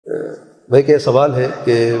भाई का सवाल है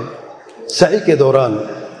कि सई के दौरान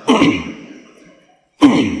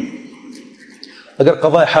अगर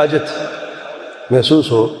क़ज़ाए हाजत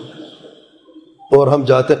महसूस हो और हम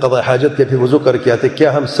जाते क़ज़ाए हाजत के फिर वज़ू करके आते,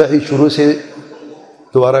 क्या हम सई शुरू से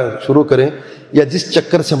दोबारा शुरू करें या जिस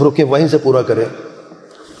चक्कर से हम रुके वहीं से पूरा करें?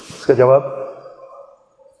 इसका जवाब,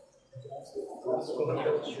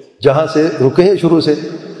 जहाँ से रुके हैं शुरू से,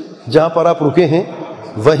 जहाँ पर आप रुके हैं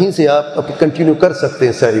वहीं से आप कंटिन्यू कर सकते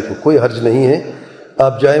हैं सई को, कोई हर्ज नहीं है।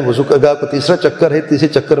 आप जाएं वज़ू का, आपका तीसरा चक्कर है, तीसरे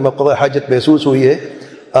चक्कर में क़ज़ाए हाजत महसूस हुई है,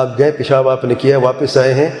 आप गए पेशाब आपने किया, वापस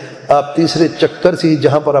आए हैं, आप तीसरे चक्कर से ही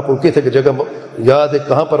जहाँ पर आप रुके थे कि जगह याद है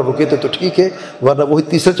कहाँ पर रुके थे तो ठीक है, वरना वही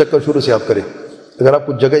तीसरा चक्कर शुरू से आप करें। अगर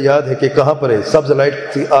आपको जगह याद है कि कहाँ पर है, सब्ज़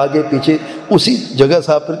लाइट से आगे पीछे उसी जगह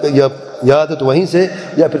से आप याद है तो वहीं से,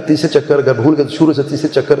 या फिर तीसरे चक्कर अगर भूल गए तो शुरू से तीसरे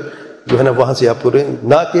चक्कर जो है ना वहाँ से आप करें,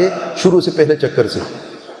 ना कि शुरू से पहले चक्कर से।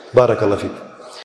 बारक अल्लाह फीक।